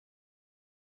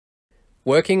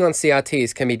Working on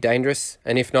CRTs can be dangerous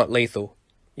and if not lethal.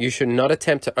 You should not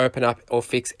attempt to open up or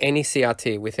fix any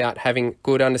CRT without having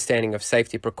good understanding of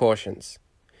safety precautions.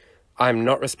 I am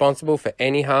not responsible for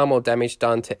any harm or damage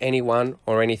done to anyone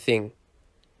or anything.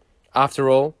 After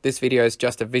all, this video is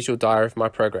just a visual diary of my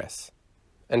progress.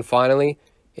 And finally,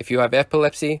 if you have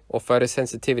epilepsy or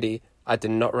photosensitivity, I do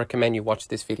not recommend you watch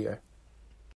this video.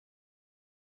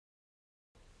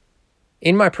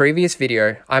 In my previous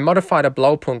video, I modified a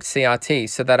Blowpunkt CRT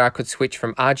so that I could switch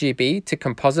from RGB to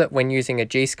composite when using a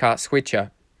G-Scart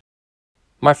switcher.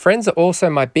 My friends are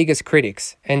also my biggest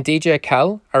critics, and DJ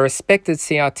Cal, a respected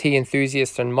CRT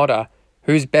enthusiast and modder,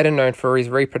 who's better known for his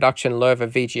reproduction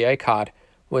Lerva VGA card,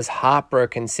 was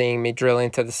heartbroken seeing me drill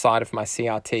into the side of my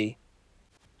CRT.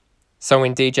 So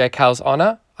in DJ Cal's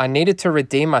honour, I needed to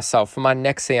redeem myself for my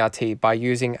next CRT by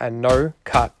using a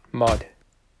no-cut mod.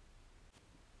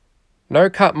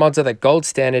 No-cut mods are the gold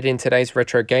standard in today's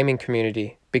retro gaming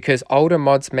community because older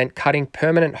mods meant cutting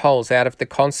permanent holes out of the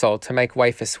console to make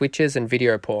way for switches and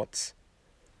video ports.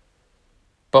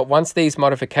 But once these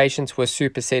modifications were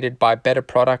superseded by better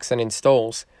products and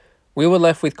installs, we were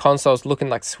left with consoles looking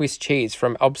like Swiss cheese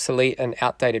from obsolete and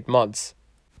outdated mods.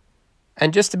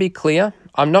 And just to be clear,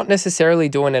 I'm not necessarily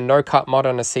doing a no-cut mod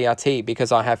on a CRT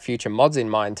because I have future mods in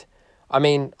mind. I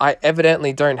mean, I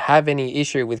evidently don't have any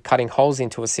issue with cutting holes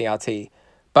into a CRT,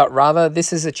 but rather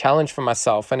this is a challenge for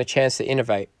myself and a chance to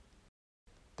innovate.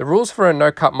 The rules for a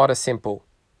no-cut mod are simple.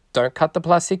 Don't cut the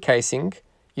plastic casing,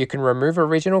 you can remove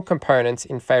original components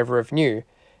in favour of new,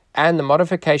 and the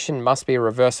modification must be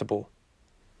reversible.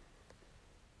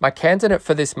 My candidate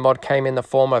for this mod came in the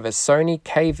form of a Sony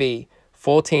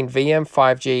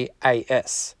KV-14VM5G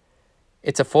AS.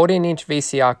 It's a 14-inch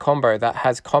VCR combo that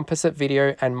has composite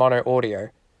video and mono audio.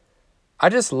 I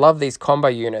just love these combo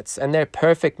units and their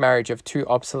perfect marriage of two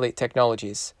obsolete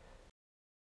technologies.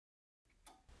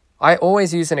 I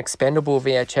always use an expendable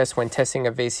VHS when testing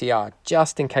a VCR,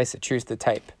 just in case it chews the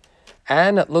tape.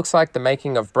 And it looks like the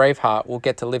making of Braveheart will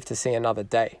get to live to see another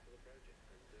day.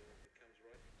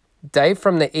 Dave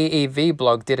from the EEV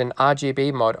blog did an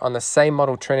RGB mod on the same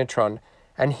model Trinitron,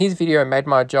 and his video made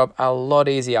my job a lot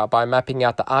easier by mapping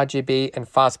out the RGB and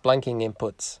fast blanking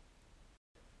inputs.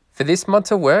 For this mod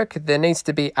to work, there needs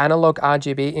to be analog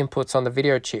RGB inputs on the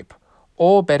video chip,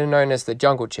 or better known as the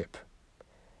jungle chip.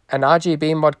 An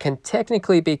RGB mod can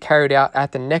technically be carried out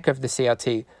at the neck of the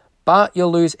CRT, but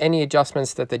you'll lose any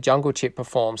adjustments that the jungle chip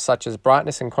performs, such as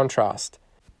brightness and contrast.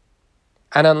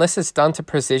 And unless it's done to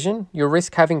precision, you'll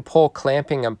risk having poor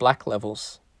clamping and black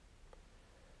levels.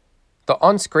 The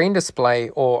on-screen display,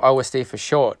 or OSD for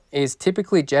short, is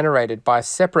typically generated by a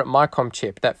separate MICOM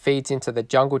chip that feeds into the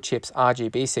jungle chip's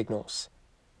RGB signals.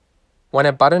 When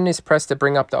a button is pressed to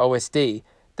bring up the OSD,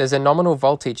 there's a nominal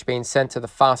voltage being sent to the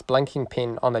fast blanking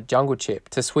pin on the jungle chip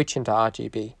to switch into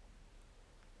RGB.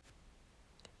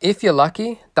 If you're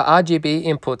lucky, the RGB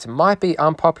inputs might be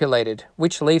unpopulated,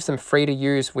 which leaves them free to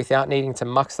use without needing to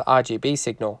mux the RGB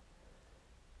signal.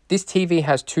 This TV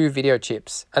has two video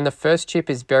chips, and the first chip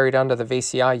is buried under the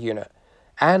VCR unit,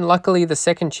 and luckily the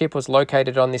second chip was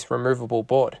located on this removable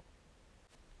board.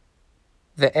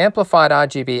 The amplified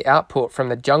RGB output from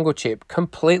the jungle chip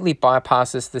completely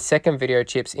bypasses the second video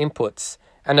chip's inputs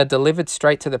and are delivered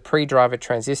straight to the pre-driver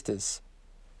transistors.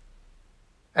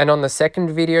 And on the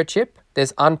second video chip,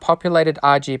 there's unpopulated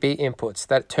RGB inputs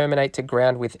that terminate to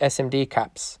ground with SMD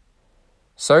caps.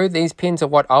 So these pins are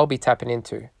what I'll be tapping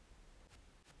into.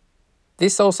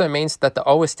 This also means that the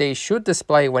OSD should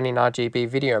display when in RGB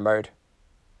video mode.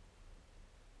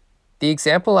 The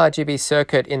example RGB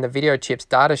circuit in the video chip's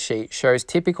datasheet shows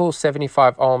typical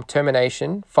 75 ohm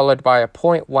termination followed by a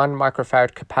 0.1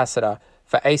 microfarad capacitor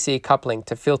for AC coupling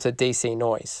to filter DC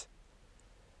noise.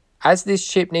 As this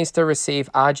chip needs to receive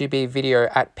RGB video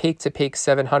at peak-to-peak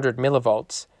 700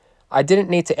 millivolts, I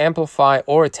didn't need to amplify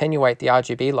or attenuate the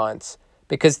RGB lines,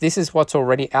 because this is what's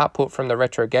already output from the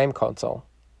retro game console.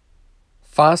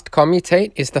 Fast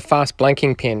commutate is the fast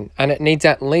blanking pin, and it needs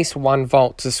at least 1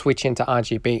 volt to switch into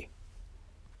RGB.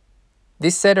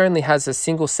 This set only has a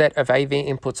single set of AV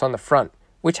inputs on the front,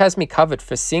 which has me covered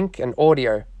for sync and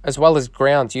audio, as well as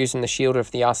grounds using the shield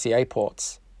of the RCA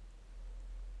ports.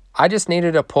 I just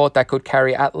needed a port that could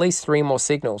carry at least 3 more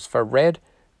signals for red,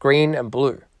 green and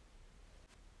blue.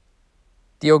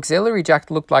 The auxiliary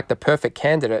jack looked like the perfect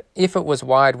candidate if it was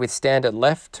wired with standard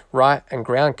left, right and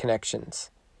ground connections.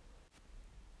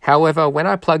 However, when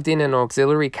I plugged in an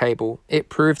auxiliary cable, it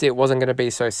proved it wasn't going to be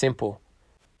so simple.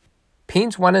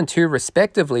 Pins 1 and 2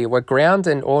 respectively were ground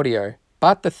and audio,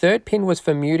 but the third pin was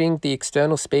for muting the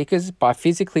external speakers by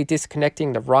physically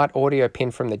disconnecting the right audio pin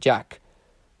from the jack,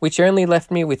 which only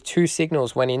left me with 2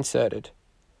 signals when inserted.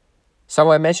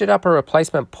 So I measured up a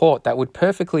replacement port that would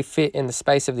perfectly fit in the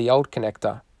space of the old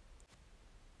connector.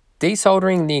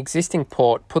 Desoldering the existing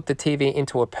port put the TV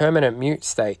into a permanent mute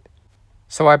state,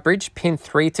 so I bridged pin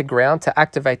 3 to ground to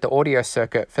activate the audio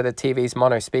circuit for the TV's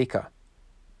mono speaker.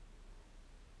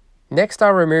 Next, I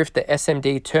removed the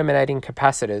SMD terminating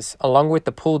capacitors along with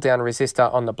the pull-down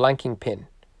resistor on the blanking pin.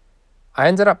 I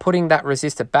ended up putting that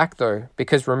resistor back though,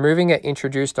 because removing it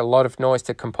introduced a lot of noise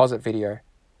to composite video.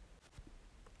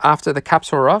 After the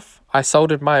caps were off, I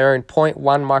soldered my own 0.1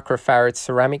 microfarad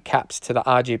ceramic caps to the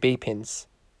RGB pins.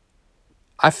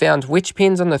 I found which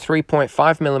pins on the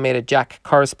 3.5mm jack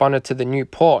corresponded to the new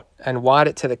port and wired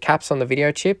it to the caps on the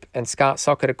video chip and Scart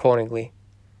socket accordingly.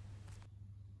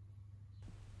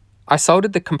 I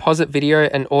soldered the composite video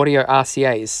and audio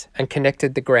RCAs and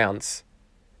connected the grounds.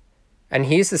 And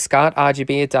here's the Scart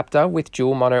RGB adapter with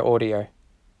dual mono audio.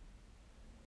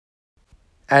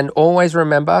 And always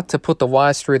remember to put the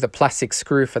wires through the plastic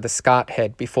screw for the Scart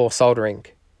head before soldering.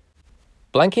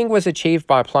 Blanking was achieved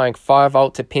by applying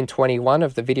 5V to pin 21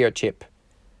 of the video chip,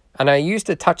 and I used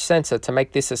a touch sensor to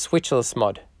make this a switchless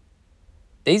mod.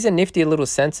 These are nifty little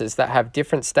sensors that have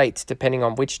different states depending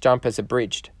on which jumpers are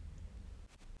bridged.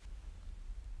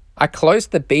 I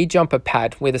closed the B jumper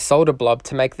pad with a solder blob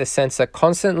to make the sensor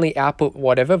constantly output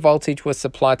whatever voltage was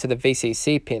supplied to the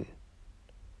VCC pin.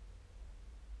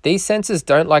 These sensors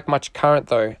don't like much current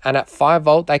though, and at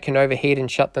 5V they can overheat and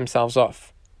shut themselves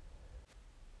off.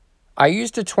 I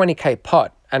used a 20K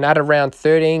pot, and at around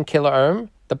 13 kΩ,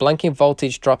 the blanking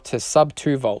voltage dropped to sub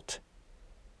 2V.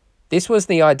 This was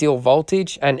the ideal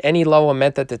voltage, and any lower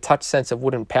meant that the touch sensor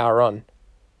wouldn't power on.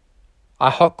 I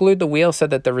hot glued the wheel so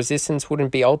that the resistance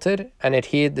wouldn't be altered and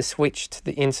adhered the switch to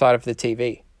the inside of the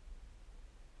TV.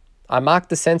 I marked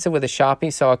the sensor with a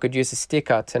Sharpie so I could use a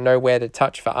sticker to know where to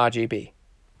touch for RGB.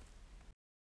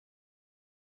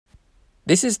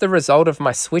 This is the result of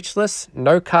my switchless,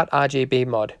 no-cut RGB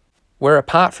mod, where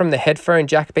apart from the headphone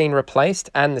jack being replaced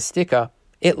and the sticker,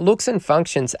 it looks and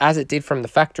functions as it did from the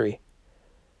factory.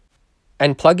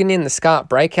 And plugging in the Scart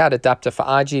breakout adapter for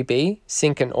RGB,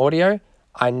 sync and audio,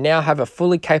 I now have a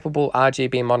fully capable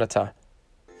RGB monitor.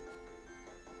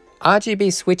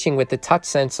 RGB switching with the touch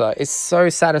sensor is so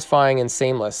satisfying and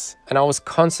seamless, and I was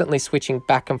constantly switching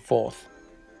back and forth.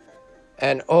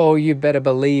 And oh, you better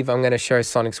believe I'm going to show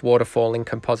Sonic's waterfall in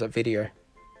composite video.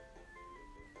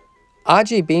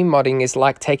 RGB modding is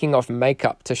like taking off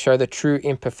makeup to show the true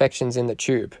imperfections in the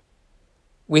tube.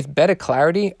 With better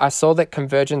clarity, I saw that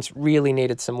convergence really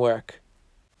needed some work.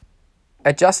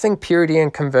 Adjusting purity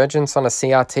and convergence on a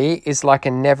CRT is like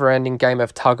a never-ending game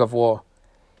of tug of war.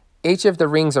 Each of the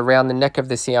rings around the neck of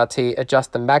the CRT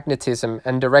adjust the magnetism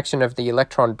and direction of the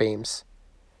electron beams.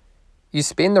 You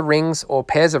spin the rings or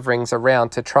pairs of rings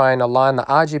around to try and align the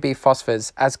RGB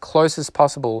phosphors as close as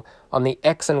possible on the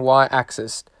X and Y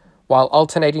axis, while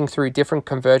alternating through different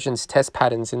convergence test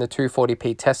patterns in the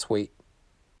 240p test suite.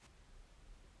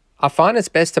 I find it's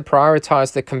best to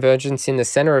prioritize the convergence in the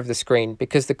center of the screen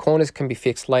because the corners can be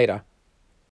fixed later.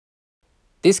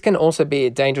 This can also be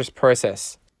a dangerous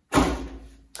process.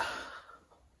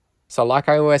 So like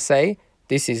I always say,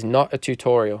 this is not a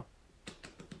tutorial.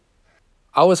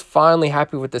 I was finally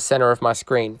happy with the center of my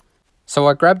screen, so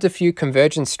I grabbed a few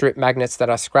convergence strip magnets that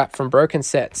I scrapped from broken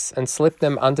sets and slipped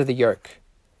them under the yoke.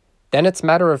 Then it's a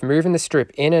matter of moving the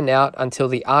strip in and out until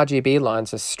the RGB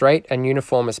lines are straight and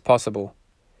uniform as possible.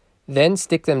 Then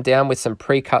stick them down with some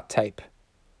pre-cut tape.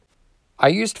 I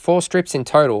used 4 strips in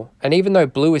total, and even though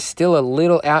blue is still a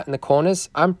little out in the corners,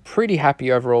 I'm pretty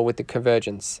happy overall with the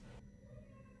convergence.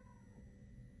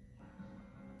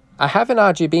 I have an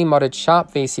RGB modded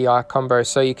sharp VCI combo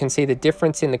so you can see the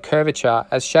difference in the curvature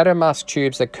as shadow mask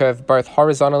tubes are curved both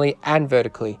horizontally and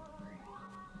vertically.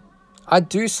 I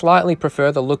do slightly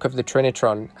prefer the look of the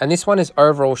Trinitron, and this one is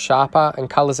overall sharper and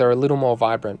colours are a little more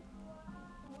vibrant.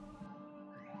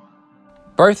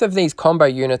 Both of these combo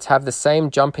units have the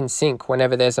same jump in sync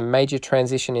whenever there's a major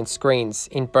transition in screens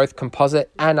in both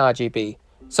composite and RGB,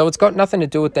 so it's got nothing to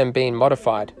do with them being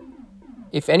modified.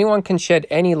 If anyone can shed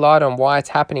any light on why it's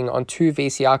happening on 2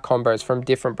 VCR combos from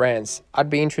different brands, I'd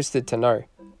be interested to know.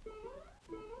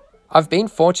 I've been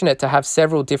fortunate to have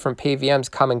several different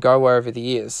PVMs come and go over the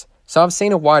years, so I've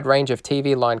seen a wide range of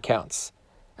TV line counts.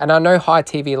 And I know high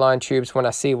TV line tubes when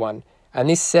I see one, and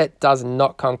this set does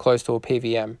not come close to a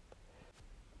PVM.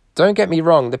 Don't get me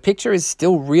wrong, the picture is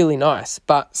still really nice,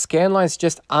 but Scanlines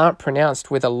just aren't pronounced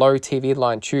with a low TV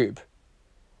line tube.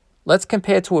 Let's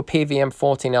compare to a PVM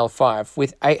 14L5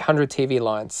 with 800 TV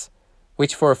lines,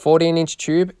 which for a 14-inch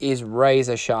tube is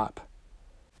razor sharp.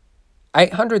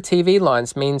 800 TV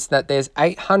lines means that there's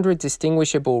 800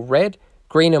 distinguishable red,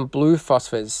 green and blue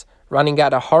phosphors running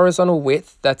at a horizontal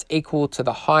width that's equal to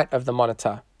the height of the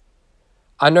monitor.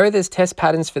 I know there's test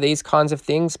patterns for these kinds of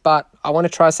things, but I want to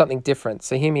try something different,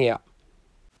 so hear me out.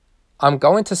 I'm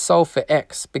going to solve for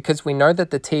X because we know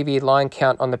that the TV line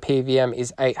count on the PVM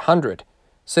is 800,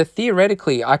 so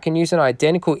theoretically I can use an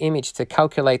identical image to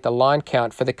calculate the line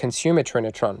count for the consumer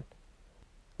Trinitron.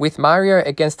 With Mario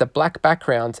against a black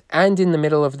background and in the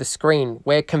middle of the screen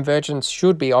where convergence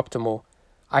should be optimal,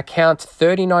 I count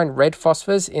 39 red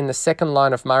phosphors in the second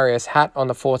line of Mario's hat on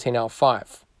the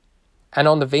 14L5. And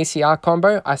on the VCR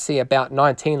combo, I see about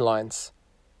 19 lines.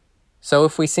 So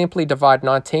if we simply divide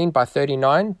 19 by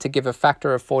 39 to give a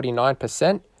factor of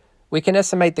 49%, we can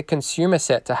estimate the consumer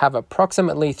set to have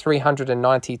approximately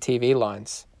 390 TV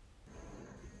lines.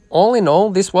 All in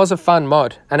all, this was a fun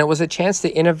mod, and it was a chance to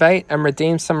innovate and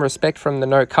redeem some respect from the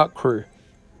no-cut crew.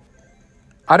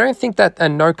 I don't think that a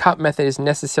no-cut method is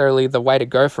necessarily the way to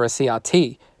go for a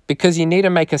CRT, because you need to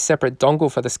make a separate dongle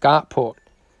for the Scart port.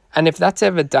 And if that's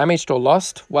ever damaged or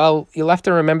lost, well, you'll have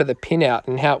to remember the pinout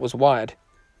and how it was wired.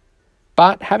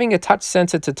 But having a touch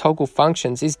sensor to toggle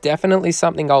functions is definitely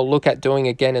something I'll look at doing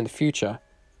again in the future.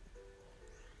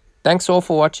 Thanks all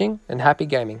for watching, and happy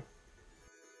gaming.